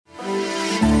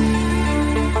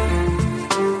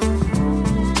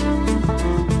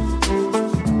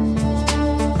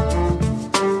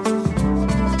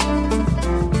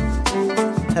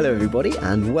everybody,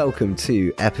 and welcome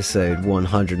to episode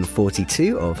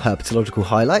 142 of Herpetological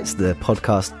Highlights, the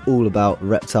podcast all about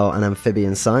reptile and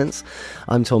amphibian science.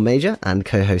 I'm Tom Major, and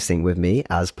co-hosting with me,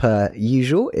 as per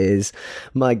usual, is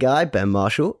my guy, Ben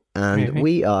Marshall, and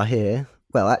we are here.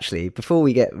 Well, actually, before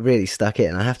we get really stuck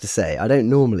in, I have to say, I don't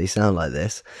normally sound like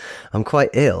this. I'm quite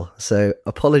ill, so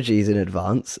apologies in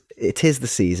advance. It is the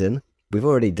season. We've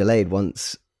already delayed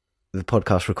once the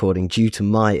podcast recording due to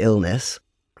my illness,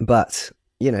 but,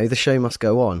 you know, the show must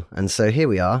go on. And so here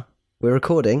we are. We're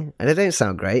recording, and it don't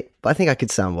sound great, but I think I could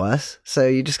sound worse, so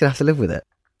you're just going to have to live with it.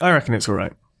 I reckon it's all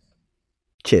right.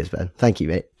 Cheers, Ben. Thank you,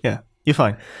 mate. Yeah, you're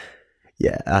fine.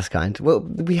 Yeah, that's kind. Well,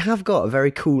 we have got a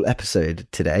very cool episode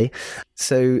today.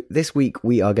 So this week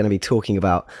we are going to be talking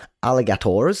about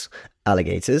alligators,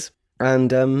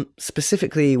 and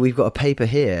specifically we've got a paper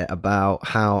here about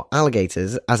how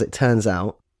alligators, as it turns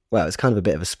out, well, it's kind of a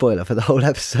bit of a spoiler for the whole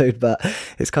episode, but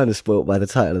it's kind of spoilt by the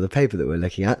title of the paper that we're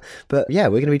looking at. But yeah,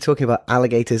 we're going to be talking about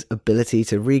alligators' ability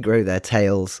to regrow their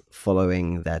tails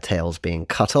following their tails being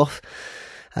cut off.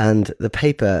 And the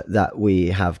paper that we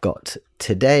have got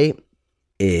today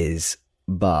is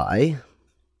by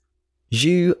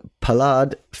Zhu,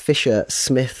 Pollard, Fisher,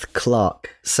 Smith,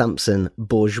 Clark, Sampson,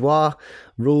 Bourgeois,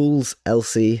 Rules,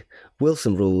 Elsie,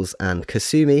 Wilson Rules, and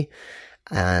Kasumi.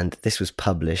 And this was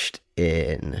published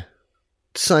in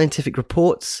Scientific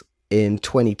Reports in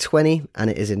 2020, and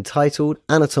it is entitled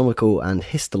Anatomical and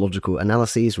Histological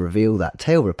Analyses Reveal that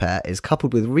Tail Repair is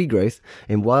Coupled with Regrowth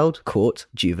in Wild-Caught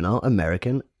Juvenile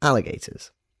American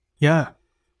Alligators. Yeah,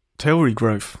 tail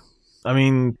regrowth. I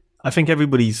mean, I think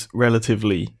everybody's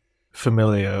relatively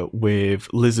familiar with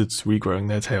lizards regrowing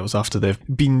their tails after they've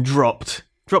been dropped.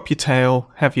 Drop your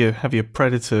tail, have your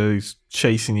predator who's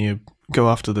chasing you, go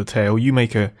after the tail. You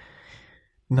make a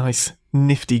nice,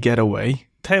 nifty getaway,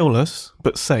 tailless,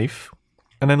 but safe.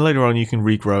 And then later on you can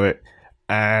regrow it,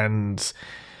 and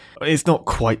it's not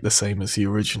quite the same as the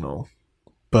original,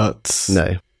 but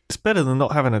no, it's better than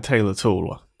not having a tail at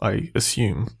all, I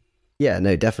assume. Yeah,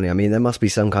 no, definitely. I mean, there must be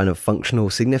some kind of functional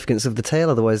significance of the tail,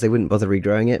 otherwise they wouldn't bother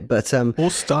regrowing it. But or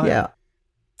style. Yeah.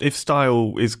 If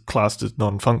style is classed as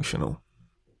non-functional.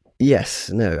 Yes,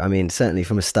 no, I mean, certainly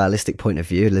from a stylistic point of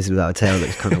view, a lizard without a tail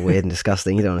looks kind of weird and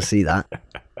disgusting. You don't want to see that.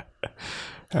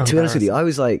 To be honest with you,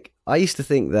 I used to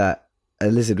think that a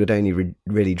lizard would only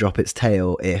really drop its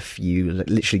tail if you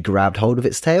literally grabbed hold of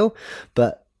its tail.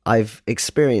 But I've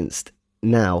experienced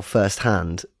now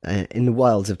firsthand in the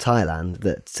wilds of Thailand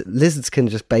that lizards can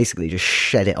just basically just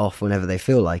shed it off whenever they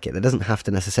feel like it. There doesn't have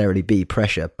to necessarily be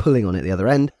pressure pulling on it the other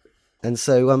end. And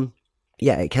so,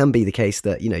 yeah, it can be the case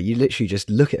that, you know, you literally just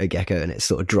look at a gecko and it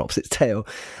sort of drops its tail.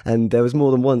 And there was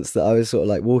more than once that I was sort of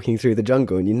like walking through the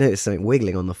jungle and you notice something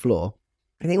wiggling on the floor.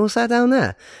 I think, what's that down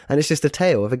there? And it's just a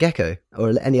tail of a gecko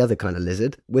or any other kind of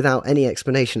lizard without any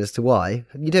explanation as to why.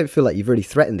 You don't feel like you've really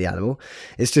threatened the animal.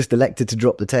 It's just elected to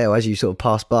drop the tail as you sort of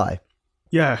pass by.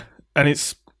 Yeah, and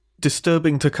it's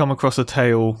disturbing to come across a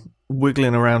tail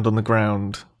wiggling around on the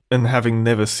ground and having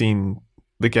never seen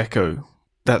the gecko.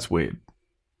 That's weird.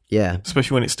 Yeah.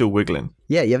 Especially when it's still wiggling.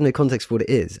 Yeah, you have no context for what it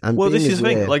is. And well, this is the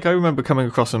thing. Like, I remember coming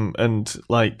across them and,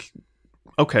 like,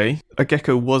 okay, a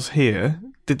gecko was here.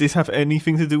 Did this have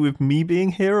anything to do with me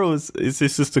being here, or is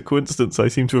this just a coincidence? I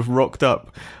seem to have rocked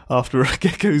up after a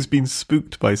gecko's been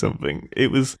spooked by something.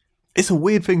 It's a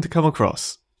weird thing to come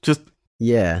across. Just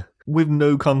yeah, with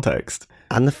no context.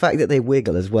 And the fact that they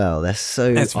wiggle as well, they're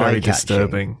so it's very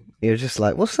disturbing. You're just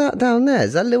like, what's that down there?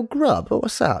 Is that a little grub? Or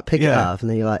what's that? Pick it up, and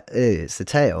then you're like, ew, it's the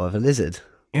tail of a lizard.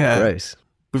 Yeah. Gross.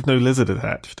 With no lizard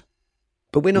attached.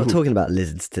 But we're not talking about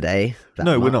lizards today.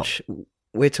 No, we're not.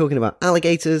 We're talking about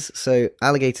alligators. So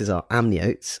alligators are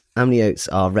amniotes. Amniotes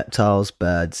are reptiles,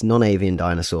 birds, non-avian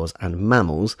dinosaurs, and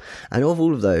mammals. And of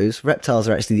all of those, reptiles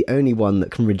are actually the only one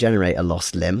that can regenerate a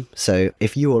lost limb. So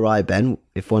if you or I, Ben,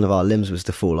 if one of our limbs was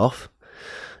to fall off,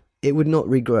 it would not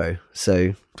regrow.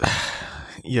 So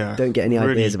yeah, don't get any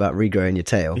ideas about regrowing your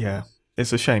tail. Yeah,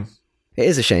 it's a shame. It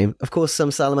is a shame. Of course,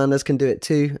 some salamanders can do it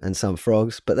too, and some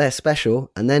frogs, but they're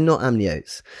special, and they're not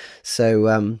amniotes. So,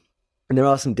 and there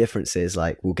are some differences,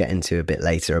 like we'll get into a bit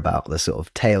later about the sort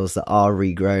of tails that are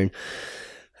regrown.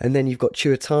 And then you've got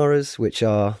tuataras, which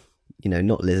are, you know,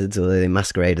 not lizards, although they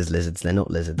masquerade as lizards. They're not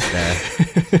lizards, they're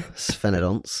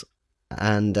sphenodonts.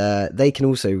 And they can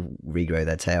also regrow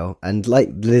their tail. And like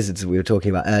lizards we were talking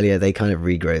about earlier, they kind of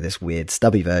regrow this weird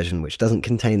stubby version, which doesn't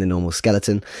contain the normal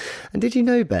skeleton. And did you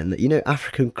know, Ben, that, you know,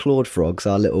 African clawed frogs,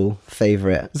 our little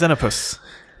favourite...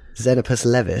 Xenopus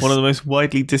levis. One of the most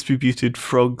widely distributed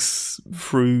frogs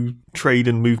through trade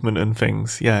and movement and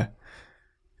things. Yeah.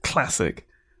 Classic.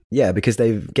 Yeah, because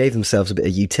they gave themselves a bit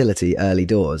of utility early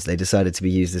doors. They decided to be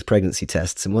used as pregnancy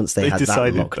tests, and once they had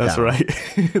that locked that's down,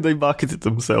 right. They marketed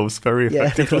themselves very effectively.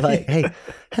 Yeah, they were like, hey,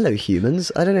 hello humans.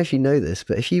 I don't know if you know this,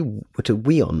 but if you were to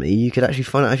wee on me, you could actually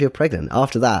find out if you're pregnant.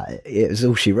 After that, it was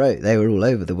all she wrote. They were all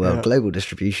over the world, global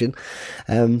distribution.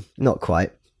 Not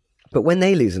quite. But when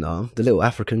they lose an arm, the little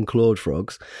African clawed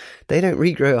frogs, they don't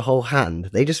regrow a whole hand.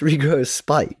 They just regrow a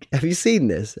spike. Have you seen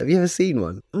this? Have you ever seen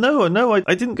one? No, I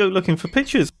didn't go looking for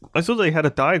pictures. I saw they had a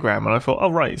diagram and I thought, oh,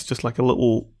 right, it's just like a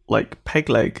little, like, peg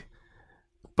leg.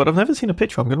 But I've never seen a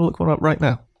picture. I'm going to look one up right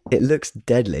now. It looks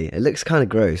deadly. It looks kind of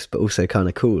gross, but also kind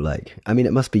of cool. Like, I mean,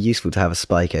 it must be useful to have a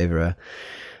spike over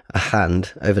a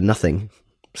hand, over nothing.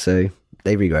 So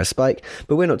they regrow a spike.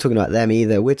 But we're not talking about them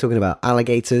either. We're talking about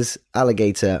alligators,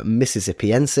 Alligator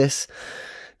mississippiensis.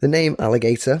 The name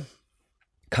alligator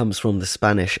comes from the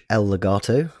Spanish el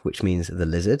lagarto, which means the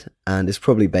lizard, and is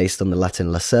probably based on the Latin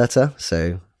lacerta,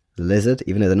 so the lizard,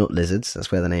 even though they're not lizards,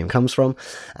 that's where the name comes from.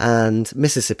 And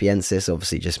mississippiensis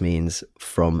obviously just means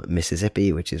from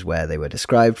Mississippi, which is where they were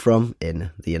described from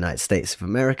in the United States of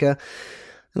America.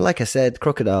 And like I said,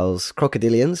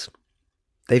 crocodilians,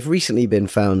 they've recently been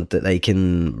found that they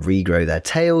can regrow their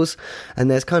tails, and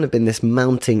there's kind of been this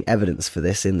mounting evidence for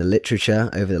this in the literature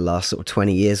over the last sort of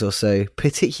 20 years or so,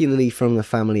 particularly from the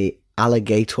family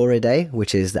Alligatoridae,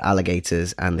 which is the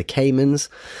alligators and the caimans,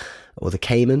 or the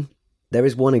caiman. There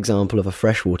is one example of a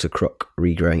freshwater croc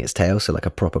regrowing its tail, so like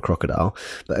a proper crocodile,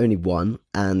 but only one,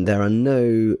 and there are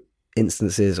no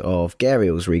instances of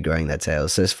gharials regrowing their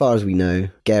tails. So as far as we know,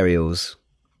 gharials,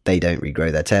 they don't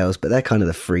regrow their tails, but they're kind of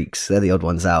the freaks. They're the odd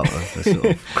ones out of the sort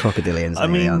of crocodilians,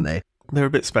 aren't they? They're a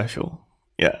bit special.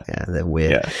 Yeah. Yeah, they're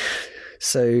weird. Yeah.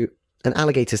 So an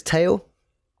alligator's tail,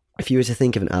 if you were to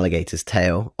think of an alligator's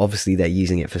tail, obviously they're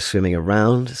using it for swimming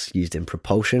around. It's used in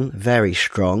propulsion. Very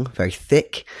strong, very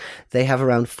thick. They have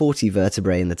around 40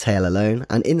 vertebrae in the tail alone.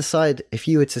 And inside, if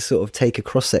you were to sort of take a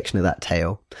cross-section of that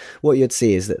tail, what you'd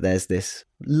see is that there's this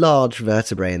large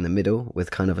vertebrae in the middle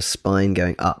with kind of a spine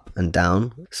going up and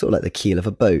down, sort of like the keel of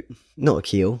a boat. Not a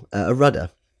keel, a rudder.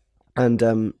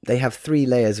 And they have 3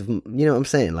 layers of, you know what I'm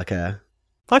saying? Like a...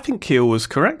 I think keel was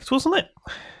correct, wasn't it?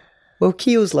 Well,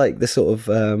 keel's like the sort of,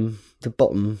 the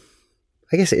bottom...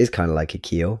 I guess it is kind of like a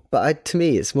keel, but to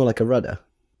me, it's more like a rudder.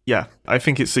 Yeah, I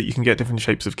think it's that you can get different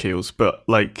shapes of keels, but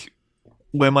like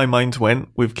where my mind went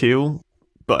with keel,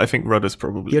 but I think rudder's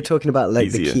probably You're talking about like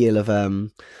easier. The keel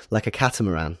of like a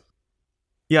catamaran.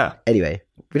 Yeah. Anyway,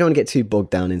 we don't want to get too bogged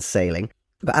down in sailing.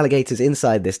 But alligators,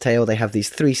 inside this tail, they have these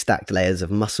 3 stacked layers of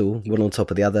muscle, one on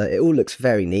top of the other. It all looks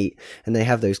very neat, and they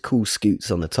have those cool scoots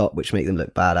on the top, which make them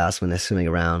look badass when they're swimming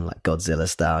around, like Godzilla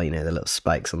style, you know, the little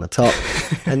spikes on the top.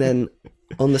 And then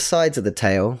on the sides of the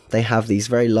tail, they have these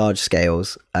very large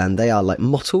scales, and they are like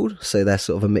mottled, so they're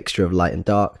sort of a mixture of light and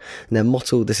dark. And they're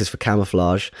mottled, this is for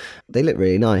camouflage. They look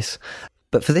really nice.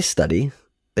 But for this study,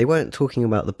 they weren't talking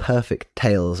about the perfect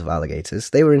tails of alligators.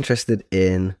 They were interested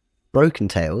in broken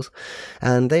tails,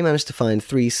 and they managed to find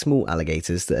 3 small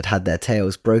alligators that had had their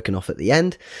tails broken off at the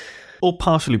end. Or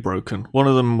partially broken. One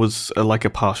of them was like a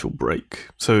partial break.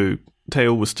 So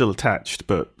tail was still attached,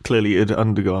 but clearly it had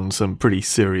undergone some pretty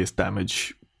serious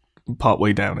damage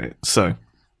partway down it. So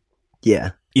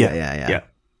Yeah. Yeah.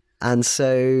 And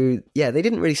so, yeah, they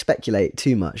didn't really speculate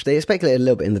too much. They speculated a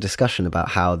little bit in the discussion about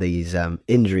how these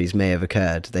injuries may have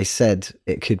occurred. They said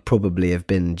it could probably have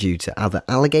been due to other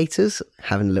alligators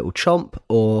having a little chomp,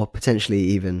 or potentially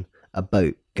even a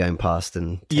boat going past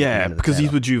and because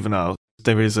these were juvenile.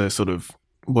 There is a sort of,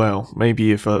 well,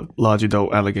 maybe if a large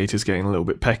adult alligator's getting a little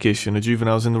bit peckish and a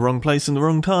juvenile's in the wrong place in the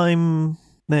wrong time,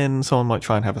 then someone might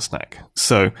try and have a snack.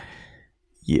 So,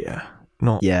 yeah.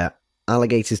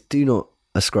 Alligators do not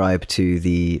ascribe to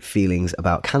the feelings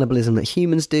about cannibalism that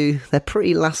humans do. They're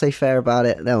pretty laissez-faire about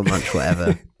it. They'll munch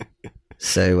whatever.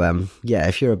 So,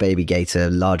 if you're a baby gator,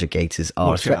 larger gators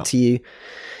are a threat to you.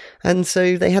 And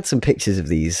so they had some pictures of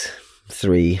these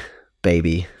 3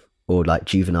 baby or like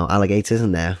juvenile alligators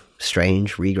and their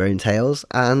strange regrown tails,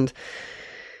 and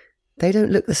they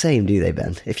don't look the same, do they,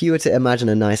 Ben? If you were to imagine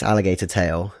a nice alligator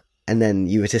tail and then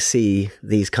you were to see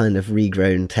these kind of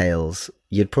regrown tails,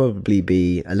 you'd probably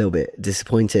be a little bit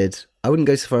disappointed. I wouldn't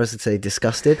go so far as to say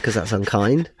disgusted, because that's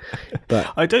unkind.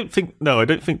 But I don't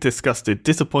think disgusted.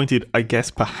 Disappointed, I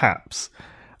guess, perhaps.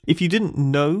 If you didn't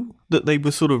know that they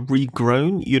were sort of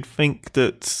regrown, you'd think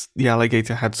that the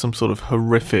alligator had some sort of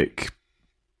horrific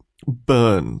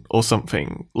burn or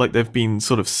something, like they've been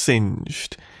sort of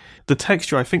singed. The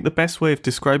texture, I think the best way of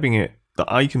describing it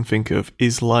that I can think of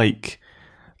is like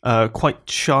quite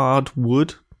charred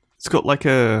wood. It's got like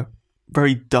a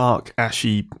very dark,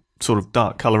 ashy sort of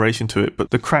dark coloration to it,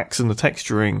 but the cracks and the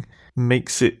texturing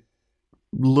makes it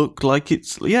look like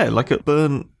it's, like a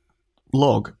burnt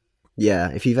log. Yeah,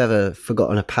 if you've ever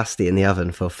forgotten a pasty in the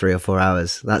oven for 3 or 4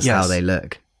 hours, that's how they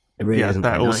look. It really isn't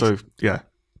that very also, nice. yeah.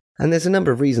 And there's a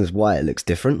number of reasons why it looks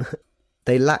different.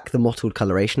 They lack the mottled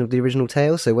coloration of the original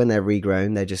tail, so when they're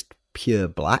regrown, they're just pure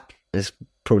black. That's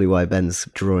probably why Ben's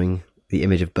drawing the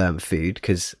image of burnt food,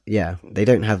 because, they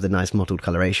don't have the nice mottled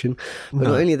coloration. But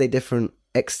not only are they different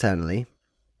externally,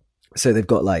 so they've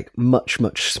got like much,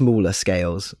 much smaller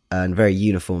scales and very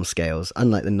uniform scales,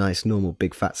 unlike the nice normal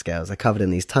big fat scales. They're covered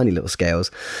in these tiny little scales,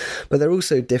 but they're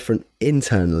also different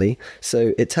internally.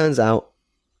 So it turns out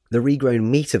the regrown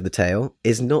meat of the tail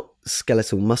is not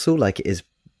skeletal muscle like it is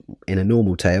in a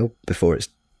normal tail before it's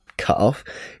cut off.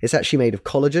 It's actually made of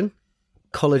collagen.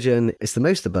 Collagen is the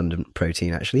most abundant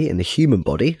protein actually in the human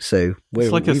body. So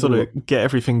it's like a sort of get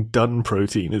everything done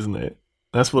protein, isn't it?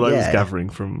 That's what I was gathering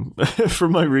from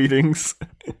my readings.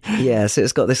 Yeah, so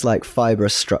it's got this like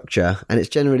fibrous structure, and it's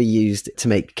generally used to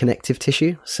make connective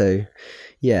tissue. So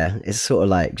it's sort of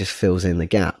like just fills in the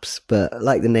gaps. But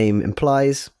like the name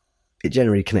implies, it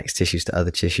generally connects tissues to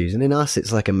other tissues. And in us,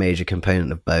 it's like a major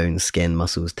component of bone, skin,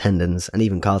 muscles, tendons, and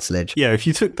even cartilage. Yeah, if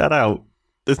you took that out,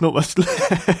 there's not much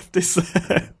left.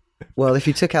 Well, if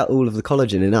you took out all of the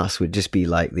collagen in us, we'd just be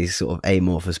like these sort of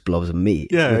amorphous blobs of meat.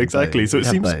 Yeah, exactly. Bones. So it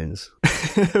seems bones.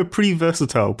 pretty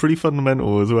versatile, pretty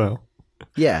fundamental as well.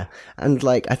 Yeah, and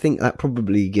like I think that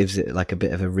probably gives it like a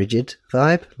bit of a rigid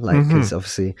vibe, like because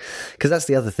that's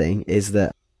the other thing is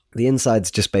that the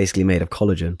inside's just basically made of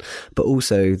collagen, but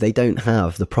also they don't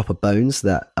have the proper bones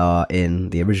that are in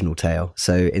the original tail.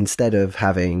 So instead of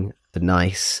having the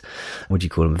nice, what do you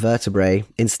call them, vertebrae,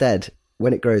 instead,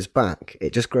 when it grows back,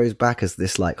 it just grows back as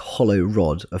this like hollow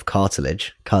rod of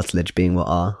cartilage being what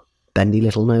our bendy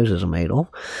little noses are made of.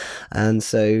 And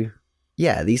so,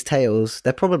 these tails,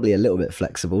 they're probably a little bit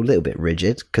flexible, a little bit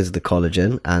rigid because of the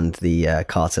collagen and the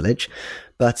cartilage,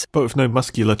 but with no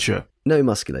musculature. No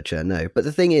musculature, no. But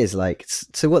the thing is, like,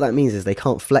 so what that means is they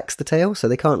can't flex the tail, so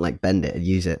they can't, like, bend it and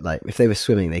use it. Like, if they were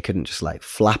swimming, they couldn't just, like,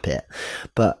 flap it.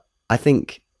 But I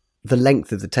think the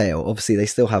length of the tail, obviously, they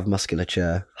still have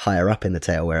musculature higher up in the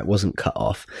tail where it wasn't cut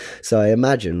off. So I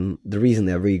imagine the reason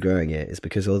they're regrowing it is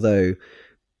because although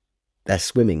they're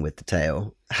swimming with the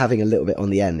tail, having a little bit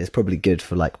on the end is probably good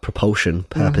for like propulsion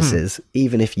purposes.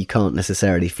 Even if you can't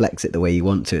necessarily flex it the way you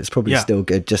want to, it's probably still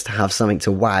good just to have something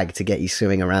to wag to get you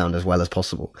swimming around as well as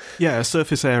possible. Yeah, a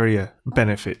surface area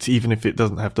benefit, even if it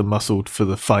doesn't have the muscle for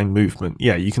the fine movement.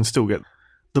 Yeah, you can still get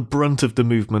the brunt of the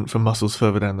movement from muscles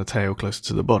further down the tail closer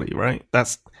to the body, right?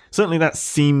 That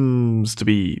seems to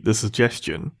be the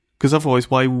suggestion, because otherwise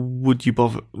why would you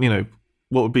bother,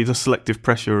 what would be the selective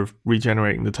pressure of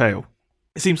regenerating the tail?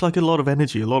 It seems like a lot of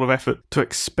energy, a lot of effort to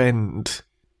expend.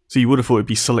 So you would have thought it'd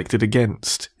be selected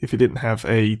against if it didn't have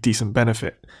a decent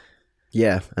benefit.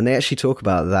 Yeah, and they actually talk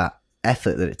about that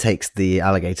effort that it takes the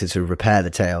alligator to repair the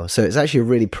tail. So it's actually a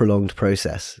really prolonged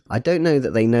process. I don't know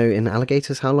that they know in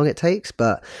alligators how long it takes,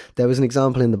 but there was an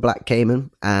example in the black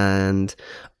caiman, and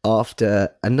after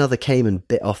another caiman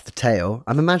bit off the tail,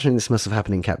 I'm imagining this must have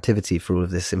happened in captivity for all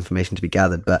of this information to be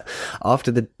gathered, but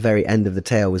after the very end of the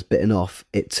tail was bitten off,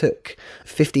 it took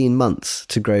 15 months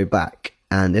to grow back.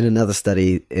 And in another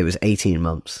study, it was 18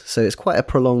 months. So it's quite a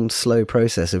prolonged, slow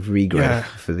process of regrowth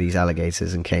for these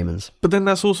alligators and caimans. But then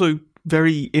that's also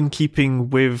very in keeping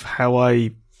with how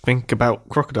I think about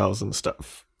crocodiles and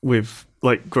stuff, with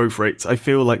like growth rates. I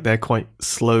feel like they're quite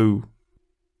slow,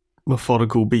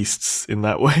 methodical beasts in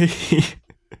that way.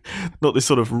 Not this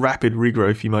sort of rapid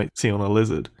regrowth you might see on a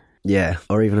lizard. Yeah,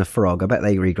 or even a frog. I bet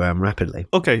they regrow them rapidly.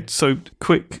 Okay, so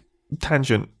quick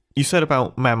tangent. You said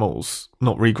about mammals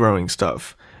not regrowing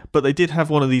stuff, but they did have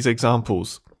one of these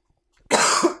examples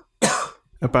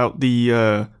about the,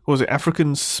 what was it,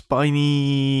 African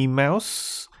spiny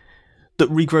mouse that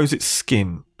regrows its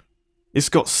skin. It's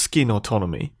got skin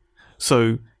autonomy.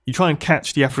 So you try and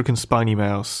catch the African spiny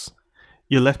mouse,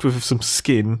 you're left with some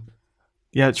skin,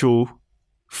 the actual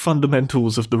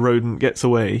fundamentals of the rodent gets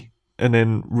away, and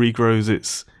then regrows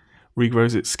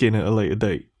its skin at a later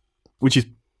date, which is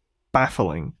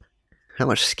baffling. How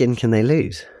much skin can they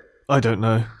lose? I don't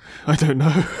know.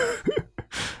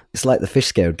 It's like the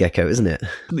fish-scaled gecko, isn't it?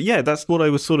 Yeah, that's what I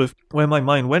was sort of, where my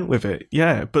mind went with it.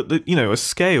 Yeah, but, a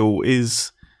scale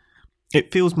is,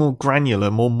 it feels more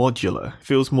granular, more modular. It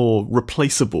feels more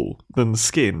replaceable than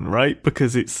skin, right?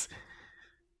 Because it's,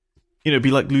 it'd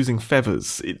be like losing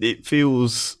feathers. It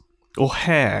feels, or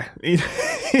hair.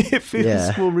 It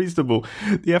feels more reasonable.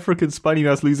 The African spiny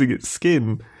mouse losing its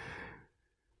skin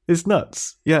is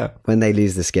nuts. Yeah. When they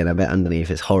lose the skin, I bet underneath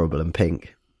it's horrible and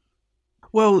pink.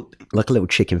 Well, like a little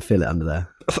chicken fillet under there.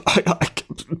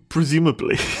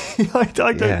 Presumably. I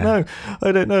don't know.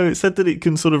 I don't know. It said that it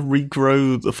can sort of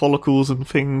regrow the follicles and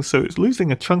things, so it's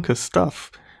losing a chunk of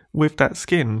stuff with that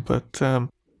skin, but and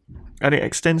it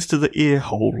extends to the ear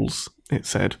holes, it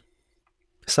said.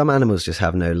 Some animals just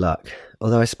have no luck.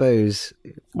 Although I suppose,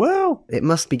 well, it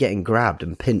must be getting grabbed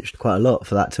and pinched quite a lot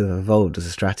for that to have evolved as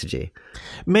a strategy.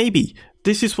 Maybe.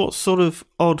 This is what's sort of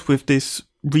odd with this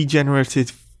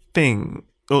regenerative thing,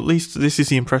 or at least this is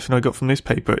the impression I got from this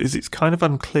paper, is it's kind of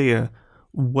unclear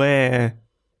where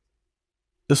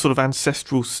the sort of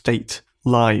ancestral state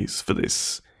lies for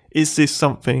this. Is this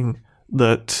something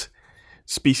that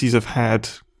species have had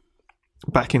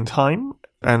back in time,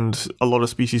 and a lot of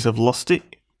species have lost it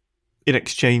in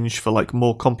exchange for like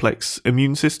more complex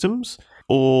immune systems?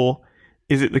 Or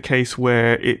is it the case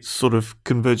where it's sort of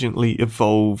convergently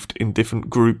evolved in different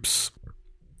groups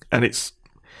and it's,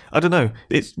 I don't know,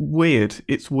 it's weird.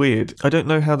 I don't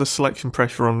know how the selection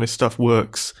pressure on this stuff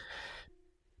works.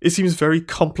 It seems very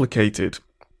complicated.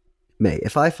 Mate,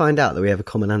 if I find out that we have a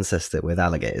common ancestor with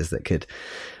alligators that could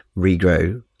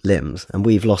regrow limbs and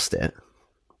we've lost it,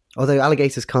 although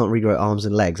alligators can't regrow arms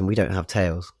and legs and we don't have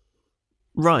tails.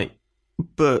 Right,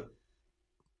 but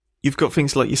you've got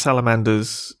things like your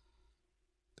salamanders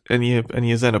and your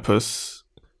Xenopus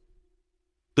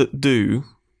that do.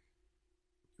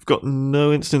 You've got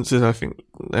no instances, I think.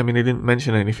 I mean, they didn't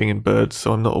mention anything in birds,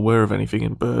 so I'm not aware of anything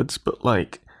in birds, but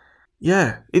like,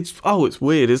 yeah, it's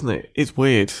weird, isn't it? It's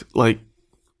weird. Like,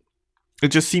 it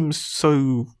just seems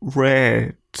so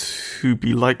rare to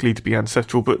be likely to be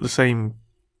ancestral, but at the same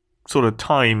sort of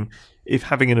time, if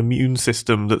having an immune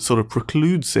system that sort of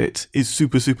precludes it is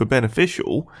super, super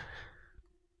beneficial,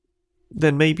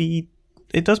 then maybe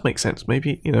it does make sense.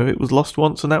 Maybe, it was lost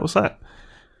once and that was that.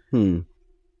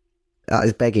 That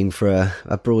is begging for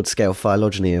a broad-scale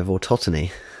phylogeny of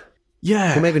autotony.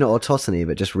 Yeah. Well, maybe not autotony,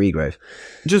 but just regrowth.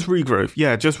 Just regrowth.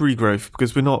 Yeah, just regrowth.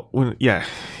 Because we're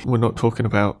not talking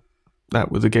about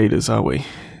that with the gators, are we?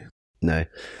 No.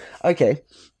 Okay.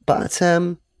 But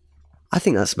I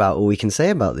think that's about all we can say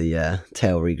about the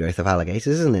tail regrowth of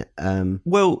alligators, isn't it?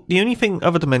 Well, the only thing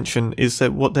other to mention is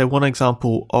that they're one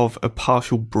example of a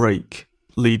partial break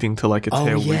leading to like a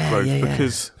tail regrowth,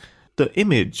 because the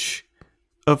image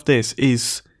of this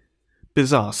is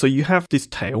bizarre. So you have this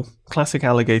tail, classic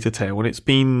alligator tail, and it's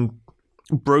been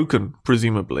broken,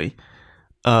 presumably,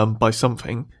 by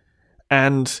something,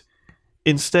 and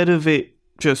instead of it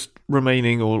just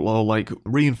remaining or like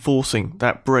reinforcing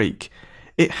that break,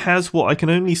 it has what I can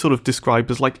only sort of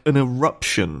describe as like an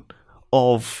eruption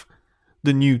of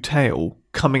the new tail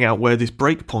coming out where this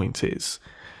break point is.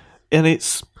 And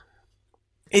it's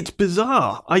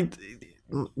bizarre.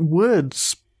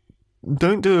 Words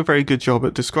don't do a very good job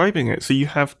at describing it. So you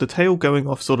have the tail going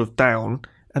off sort of down,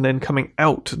 and then coming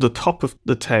out the top of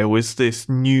the tail is this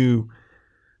new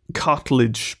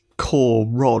cartilage core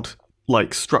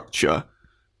rod-like structure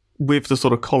with the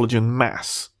sort of collagen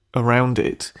mass around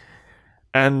it.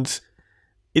 And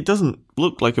it doesn't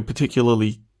look like a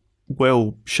particularly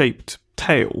well-shaped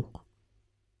tail.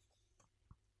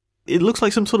 It looks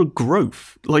like some sort of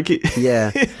growth. Like it.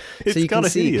 Yeah. It's so you can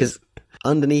see, because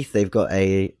underneath they've got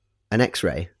an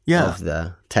X-ray of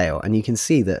the tail, and you can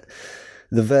see that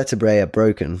the vertebrae are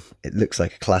broken. It looks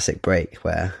like a classic break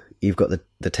where you've got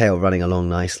the tail running along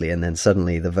nicely, and then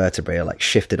suddenly the vertebrae are like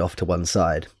shifted off to one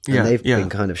side. And they've been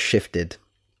kind of shifted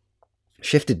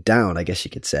down, I guess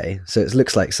you could say. So it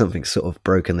looks like something sort of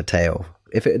broken the tail.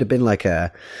 If it had been like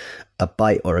a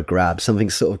bite or a grab, something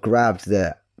sort of grabbed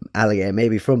the alligator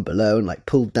maybe from below and like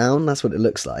pulled down. That's what it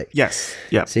looks like. Yes.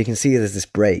 Yeah. So you can see there's this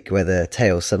break where the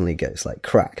tail suddenly gets like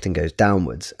cracked and goes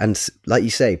downwards. And like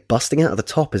you say, busting out of the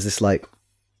top is this like,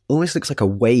 almost looks like a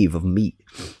wave of meat.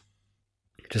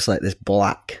 Just like this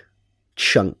black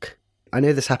chunk. I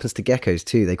know this happens to geckos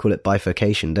too. They call it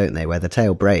bifurcation, don't they? Where the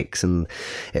tail breaks, and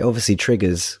it obviously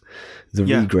triggers the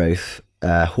regrowth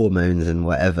hormones and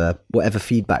whatever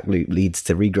feedback loop leads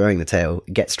to regrowing the tail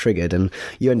gets triggered, and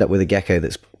you end up with a gecko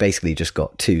that's basically just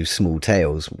got two small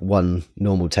tails, one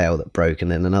normal tail that broke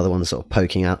and then another one sort of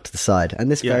poking out to the side. And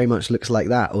this very much looks like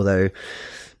that, although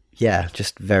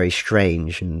just very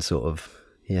strange and sort of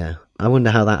I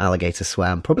wonder how that alligator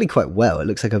swam. Probably quite well. It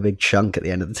looks like a big chunk at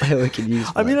the end of the tail we can use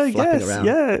for, I guess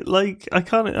around. like I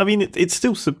can't, I mean it's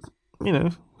still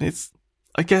it's,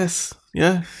 I guess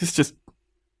it's just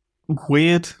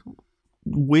weird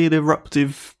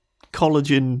eruptive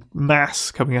collagen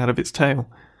mass coming out of its tail.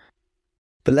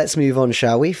 But let's move on,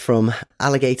 shall we, from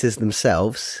alligators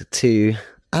themselves to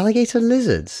alligator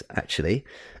lizards, actually,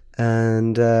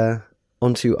 and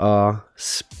onto our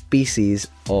species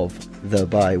of the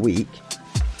bye week.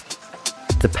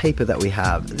 the paper that we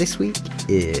have this week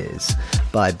is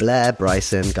by Blair,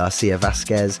 Bryson, Garcia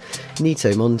Vasquez,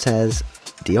 Nito Montes,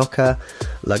 Dioca,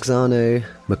 Luxano,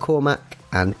 McCormack,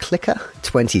 and Clicker,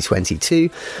 2022,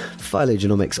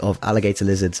 Phylogenomics of Alligator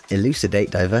Lizards Elucidate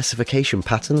Diversification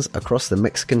Patterns Across the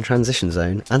Mexican Transition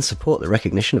Zone and Support the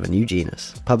Recognition of a New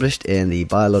Genus, published in the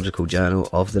Biological Journal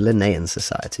of the Linnaean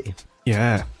Society.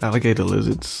 Yeah, alligator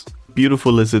lizards.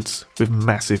 Beautiful lizards with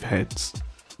massive heads.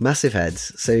 Massive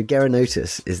heads. So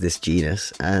Geronotus is this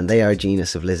genus, and they are a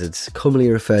genus of lizards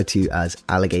commonly referred to as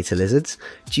alligator lizards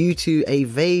due to a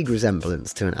vague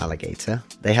resemblance to an alligator.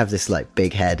 They have this like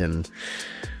big head and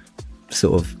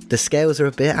sort of the scales are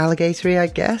a bit alligatory, I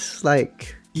guess.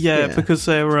 Yeah, because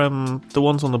they're the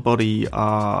ones on the body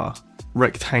are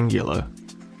rectangular,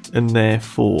 and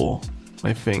therefore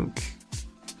I think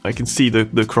I can see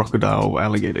the crocodile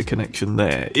alligator connection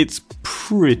there. It's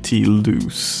pretty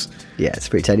loose. Yeah, it's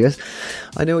pretty tenuous.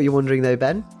 I know what you're wondering though,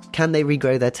 Ben. Can they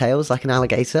regrow their tails like an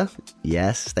alligator?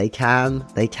 Yes, they can.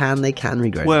 They can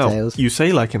regrow their tails. Well, you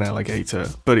say like an alligator,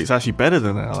 but it's actually better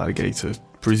than an alligator,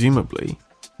 presumably,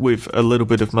 with a little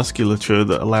bit of musculature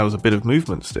that allows a bit of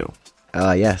movement still.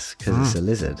 Yes, because it's a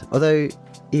lizard. Although,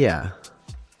 yeah,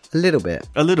 a little bit.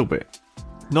 A little bit.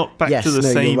 Not back to the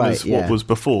same as what was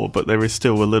before, but there is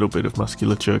still a little bit of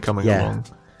musculature coming along.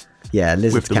 Yeah,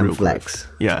 lizards can flex.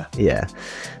 Yeah. Yeah,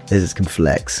 lizards can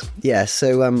flex. Yeah,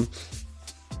 so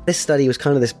this study was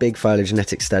kind of this big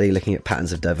phylogenetic study looking at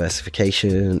patterns of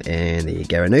diversification in the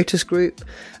Geronotus group.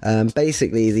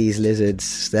 Basically, these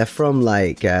lizards, they're from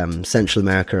Central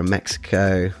America and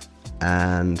Mexico,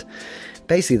 and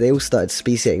basically they all started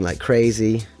speciating like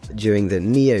crazy during the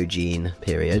Neogene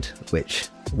period, which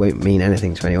won't mean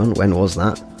anything to anyone. When was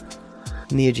that?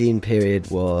 Neogene period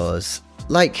was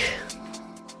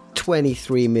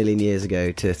 23 million years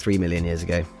ago to 3 million years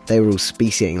ago. They were all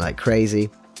speciating like crazy,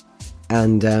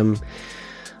 and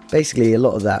basically a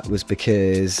lot of that was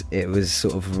because it was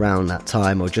sort of around that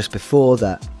time or just before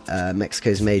that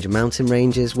Mexico's major mountain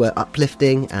ranges were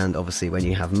uplifting, and obviously when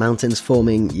you have mountains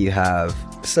forming you have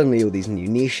suddenly all these new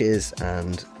niches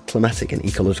and climatic and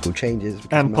ecological changes,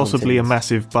 and possibly a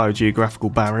massive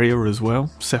biogeographical barrier as well,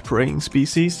 separating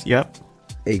species. Yep.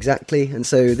 Exactly, and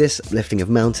so this uplifting of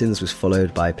mountains was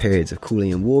followed by periods of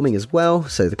cooling and warming as well,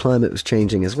 so the climate was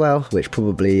changing as well, which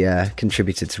probably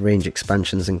contributed to range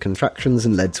expansions and contractions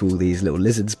and led to all these little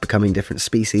lizards becoming different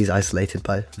species isolated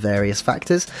by various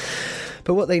factors.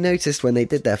 But what they noticed when they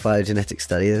did their phylogenetic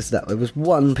study is that there was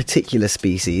one particular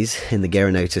species in the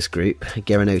Geronotus group,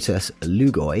 Geronotus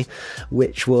lugoi,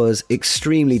 which was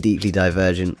extremely deeply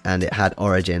divergent, and it had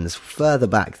origins further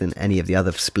back than any of the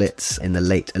other splits in the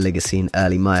late Oligocene,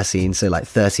 early Miocene, so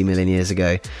 30 million years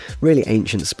ago. Really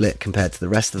ancient split compared to the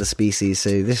rest of the species,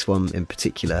 so this one in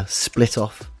particular split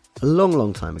off a long,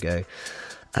 long time ago.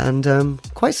 And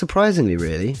quite surprisingly,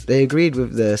 really, they agreed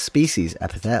with the species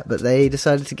epithet, but they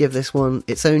decided to give this one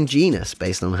its own genus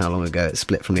based on how long ago it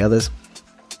split from the others.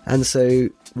 And so,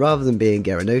 rather than being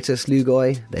Geronotus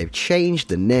lugoi, they've changed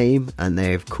the name and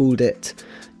they've called it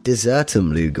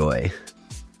Desertum lugoi.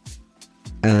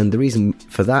 And the reason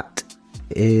for that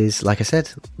is, like I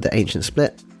said, the ancient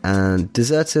split. And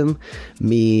desertum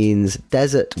means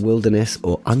desert, wilderness,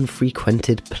 or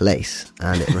unfrequented place,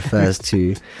 and it refers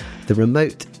to the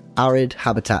remote, arid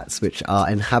habitats which are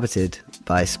inhabited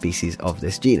by species of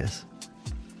this genus.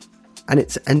 And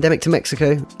it's endemic to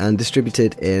Mexico and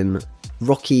distributed in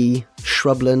rocky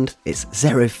shrubland. It's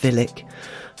xerophilic,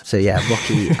 so yeah,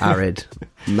 rocky, arid,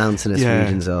 mountainous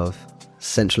regions of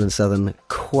central and southern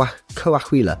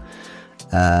Coahuila.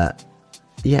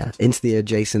 Into the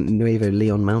adjacent Nuevo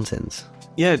Leon Mountains.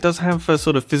 Yeah, it does have a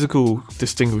sort of physical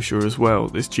distinguisher as well,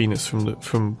 this genus,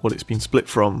 from what it's been split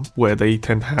from, where they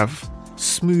tend to have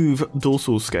smooth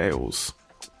dorsal scales,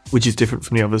 which is different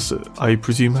from the others that I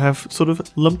presume have sort of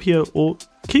lumpier or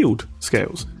keeled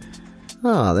scales.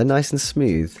 Ah, they're nice and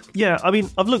smooth. Yeah, I mean,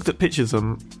 I've looked at pictures of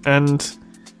them, and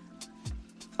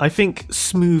I think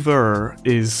smoother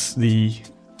is the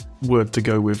word to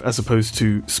go with, as opposed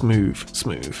to smooth.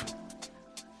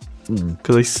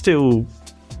 Because they still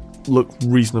look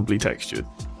reasonably textured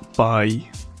by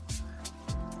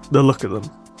the look of them.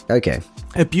 Okay.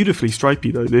 They're beautifully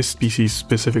stripy, though, this species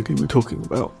specifically we're talking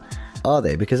about. Are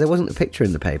they? Because there wasn't a picture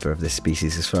in the paper of this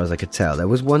species as far as I could tell. There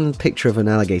was one picture of an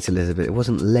alligator lizard, but it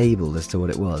wasn't labelled as to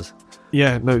what it was.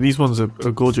 Yeah, no, these ones are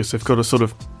gorgeous. They've got a sort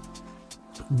of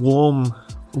warm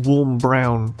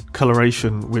brown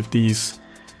coloration with these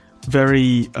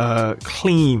very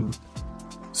clean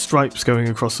stripes going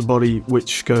across the body,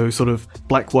 which go sort of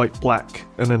black, white, black,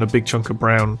 and then a big chunk of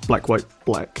brown, black, white,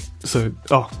 black. So,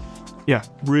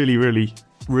 really, really,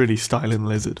 really styling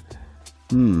lizard.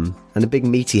 And a big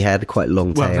meaty head, quite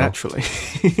long tail. Well, naturally.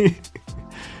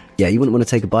 Yeah, you wouldn't want to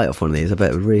take a bite off one of these. I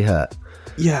bet it would really hurt.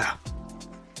 Yeah.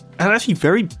 And actually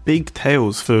very big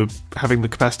tails for having the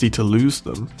capacity to lose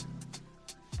them.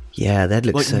 Yeah, they'd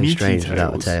look Like so meaty strange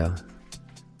without a tails. tail.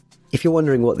 If you're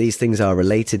wondering what these things are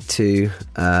related to,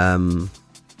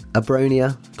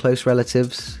 Abronia, close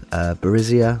relatives,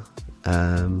 Barizia,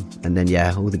 and then,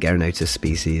 yeah, all the Geronotus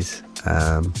species.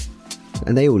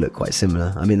 And they all look quite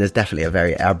similar. I mean, there's definitely a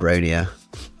very Abronia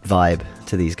vibe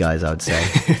to these guys, I would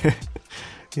say.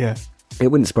 Yeah. It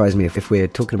wouldn't surprise me if we're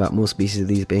talking about more species of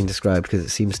these being described, because it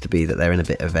seems to be that they're in a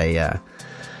bit of a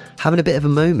having a bit of a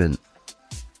moment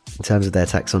in terms of their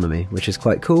taxonomy, which is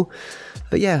quite cool.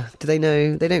 But yeah, do they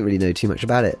know? They don't really know too much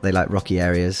about it. They like rocky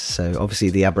areas, so obviously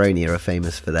the Abronia are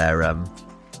famous for their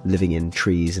living in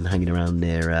trees and hanging around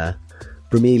near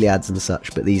bromeliads and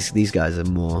such. But these guys are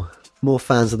more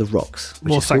fans of the rocks. Which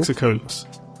More is cool. Saxicolus.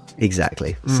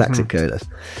 Exactly, Saxicolus.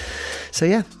 So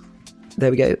yeah. There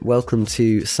we go. Welcome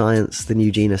to Science, the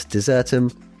new genus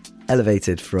Desertum,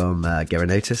 elevated from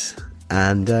Geronotus.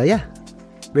 And yeah,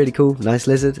 really cool, nice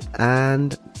lizard.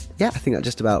 And yeah, I think that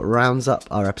just about rounds up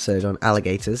our episode on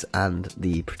alligators and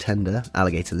the pretender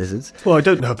alligator lizards. Well, I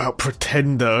don't know about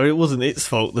pretender. It wasn't its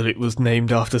fault that it was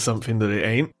named after something that it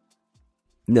ain't.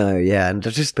 No, yeah, and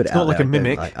I'll just put it out not like there, a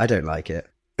mimic. I don't like it.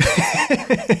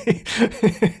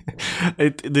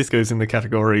 This goes in the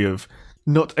category of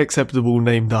not acceptable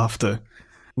named after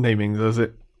naming, does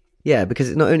it? Yeah,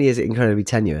 because not only is it incredibly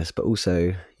tenuous, but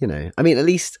also, you know, I mean, at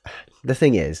least the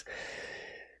thing is,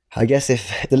 I guess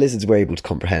if the lizards were able to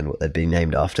comprehend what they'd been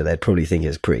named after, they'd probably think it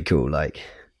was pretty cool. Like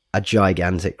a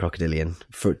gigantic crocodilian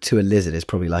to a lizard is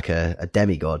probably like a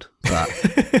demigod. But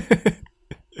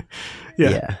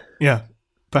yeah,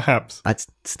 perhaps. I'd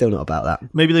still not about that.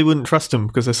 Maybe they wouldn't trust them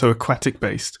because they're so aquatic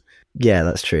based. Yeah,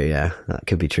 that's true. Yeah, that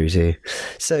could be true too.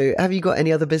 So, have you got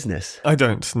any other business? I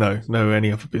don't know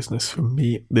any other business from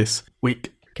me this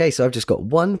week. Okay, so I've just got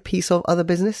one piece of other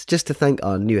business, just to thank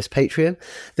our newest Patreon.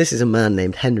 This is a man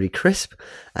named Henry Crisp,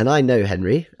 and I know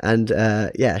Henry, and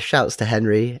yeah, shouts to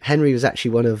Henry. Henry was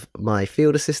actually one of my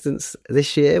field assistants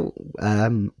this year,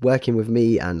 working with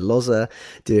me and Loza,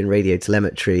 doing radio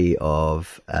telemetry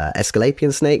of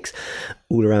Aesculapian snakes.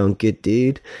 All around good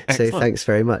dude. Excellent. So thanks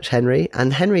very much, Henry.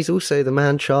 And Henry's also the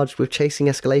man charged with chasing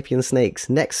Aesculapian snakes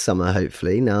next summer,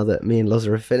 hopefully, now that me and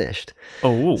Loza have finished.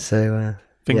 Oh, so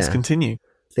things yeah. continue.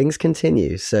 Things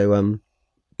continue. So,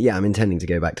 yeah, I'm intending to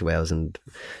go back to Wales and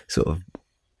sort of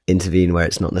intervene where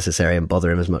it's not necessary and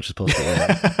bother him as much as possible.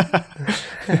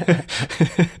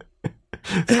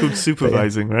 It's called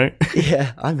supervising, right?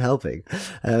 Yeah, I'm helping.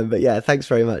 But yeah, thanks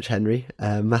very much, Henry.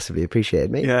 Massively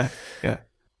appreciated, mate. Yeah.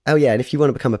 Oh yeah, and if you want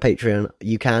to become a Patreon,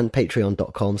 you can,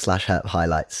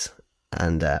 patreon.com/herphighlights.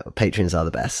 And Patreons are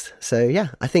the best. So yeah,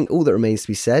 I think all that remains to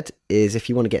be said is if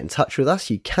you want to get in touch with us,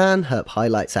 you can,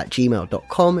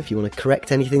 herphighlights@gmail.com. If you want to correct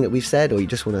anything that we've said, or you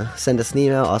just want to send us an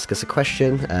email, ask us a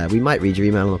question, we might read your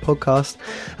email on the podcast.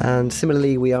 And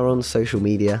similarly, we are on social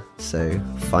media, so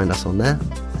find us on there.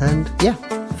 And yeah,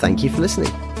 thank you for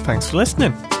listening. Thanks for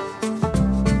listening.